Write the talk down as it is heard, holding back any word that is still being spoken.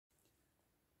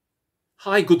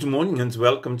Hi, good morning and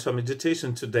welcome to our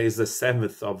meditation. Today is the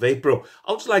 7th of April.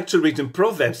 I would like to read in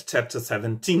Proverbs chapter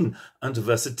 17 and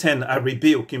verse 10. A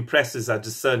rebuke impresses a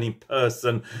discerning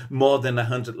person more than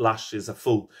 100 lashes a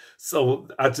fool. So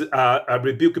a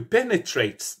rebuke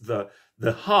penetrates the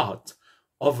heart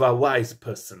of a wise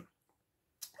person.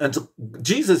 And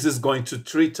Jesus is going to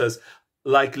treat us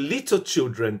like little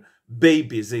children,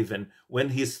 babies even, when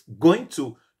he's going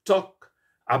to talk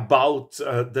about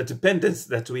the dependence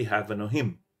that we have on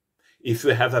him. If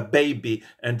you have a baby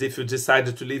and if you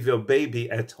decide to leave your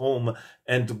baby at home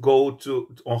and go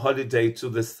on holiday to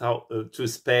the south, to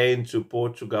Spain, to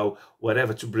Portugal,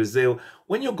 whatever, to Brazil,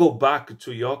 when you go back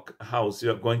to your house,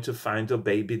 you're going to find your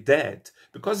baby dead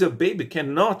because your baby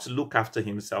cannot look after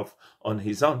himself on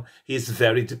his own. He's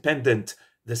very dependent.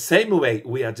 The same way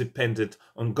we are dependent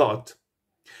on God.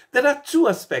 There are two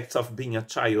aspects of being a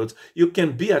child. You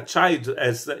can be a child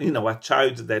as, a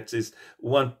child that is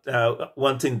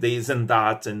wanting this and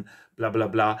that and blah, blah,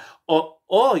 blah.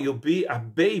 Or you be a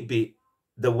baby,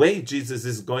 the way Jesus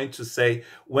is going to say,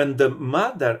 when the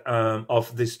mother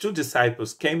of these two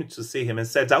disciples came to see him and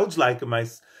said, I would like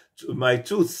my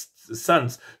two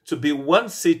sons to be one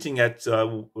sitting at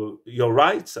your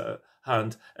right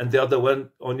hand and the other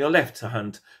one on your left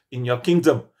hand in your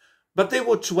kingdom. But they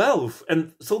were 12,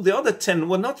 and so the other 10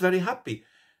 were not very happy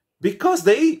because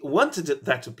they wanted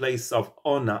that place of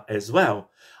honor as well.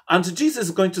 And Jesus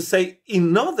is going to say,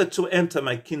 in order to enter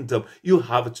my kingdom, you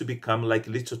have to become like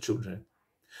little children.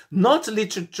 Not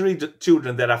little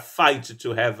children that are fighting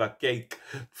to have a cake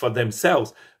for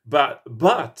themselves, but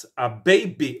a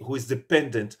baby who is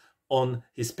dependent on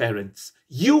his parents.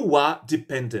 You are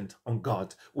dependent on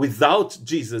God. Without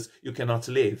Jesus, you cannot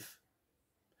live.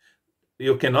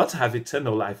 You cannot have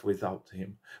eternal life without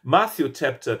him. Matthew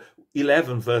chapter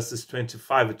 11 verses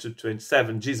 25 to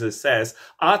 27, Jesus says,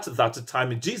 at that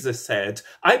time Jesus said,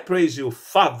 I praise you,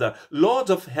 Father,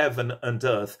 Lord of heaven and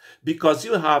earth, because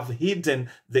you have hidden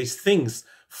these things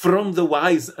from the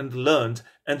wise and learned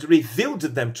and revealed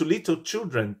them to little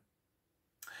children.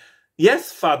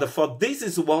 Yes, Father, for this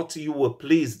is what you were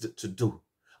pleased to do.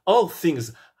 All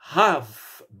things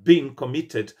have been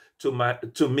committed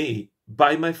to me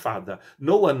by my Father.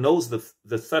 No one knows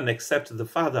the Son except the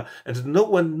Father, and no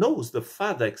one knows the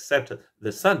Father except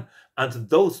the Son, and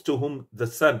those to whom the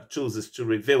Son chooses to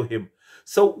reveal him.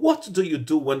 So what do you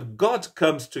do when God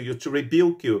comes to you to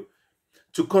rebuke you,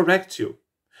 to correct you?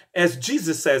 As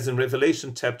Jesus says in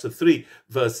Revelation chapter 3,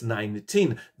 verse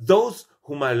 19, those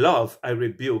whom I love, I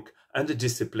rebuke and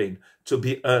discipline to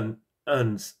be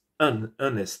earnest.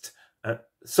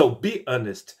 So be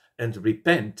earnest and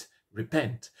repent.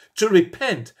 Repent. To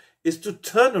repent is to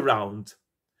turn around.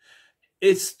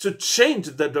 It's to change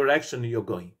the direction you're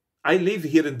going. I live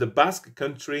here in the Basque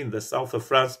country in the south of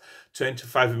France,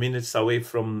 25 minutes away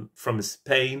from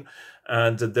Spain.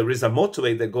 And there is a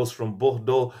motorway that goes from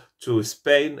Bordeaux to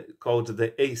Spain called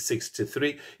the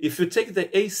A63. If you take the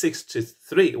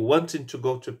A63 wanting to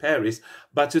go to Paris,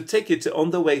 but you take it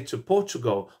on the way to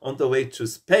Portugal, on the way to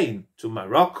Spain, to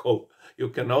Morocco, you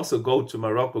can also go to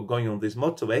Morocco going on this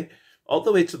motorway all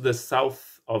the way to the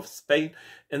south of Spain.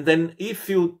 And then if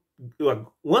you are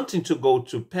wanting to go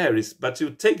to Paris, but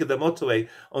you take the motorway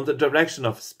on the direction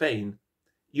of Spain,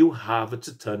 you have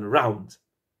to turn around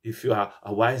if you are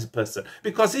a wise person.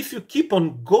 Because if you keep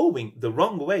on going the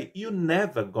wrong way, you're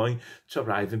never going to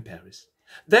arrive in Paris.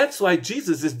 That's why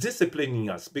Jesus is disciplining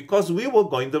us, because we were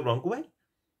going the wrong way.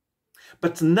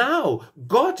 But now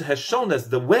God has shown us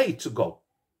the way to go.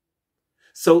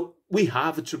 So we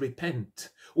have to repent.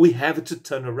 We have to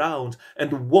turn around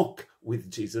and walk with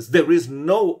Jesus. There is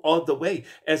no other way.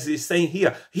 As he's saying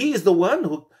here, he is the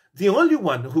only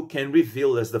one who can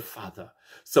reveal us the Father.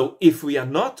 So if we are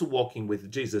not walking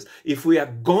with Jesus, if we are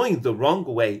going the wrong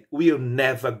way, we are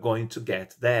never going to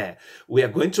get there. We are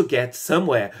going to get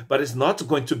somewhere, but it's not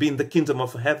going to be in the kingdom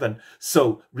of heaven.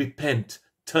 So repent,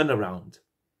 turn around.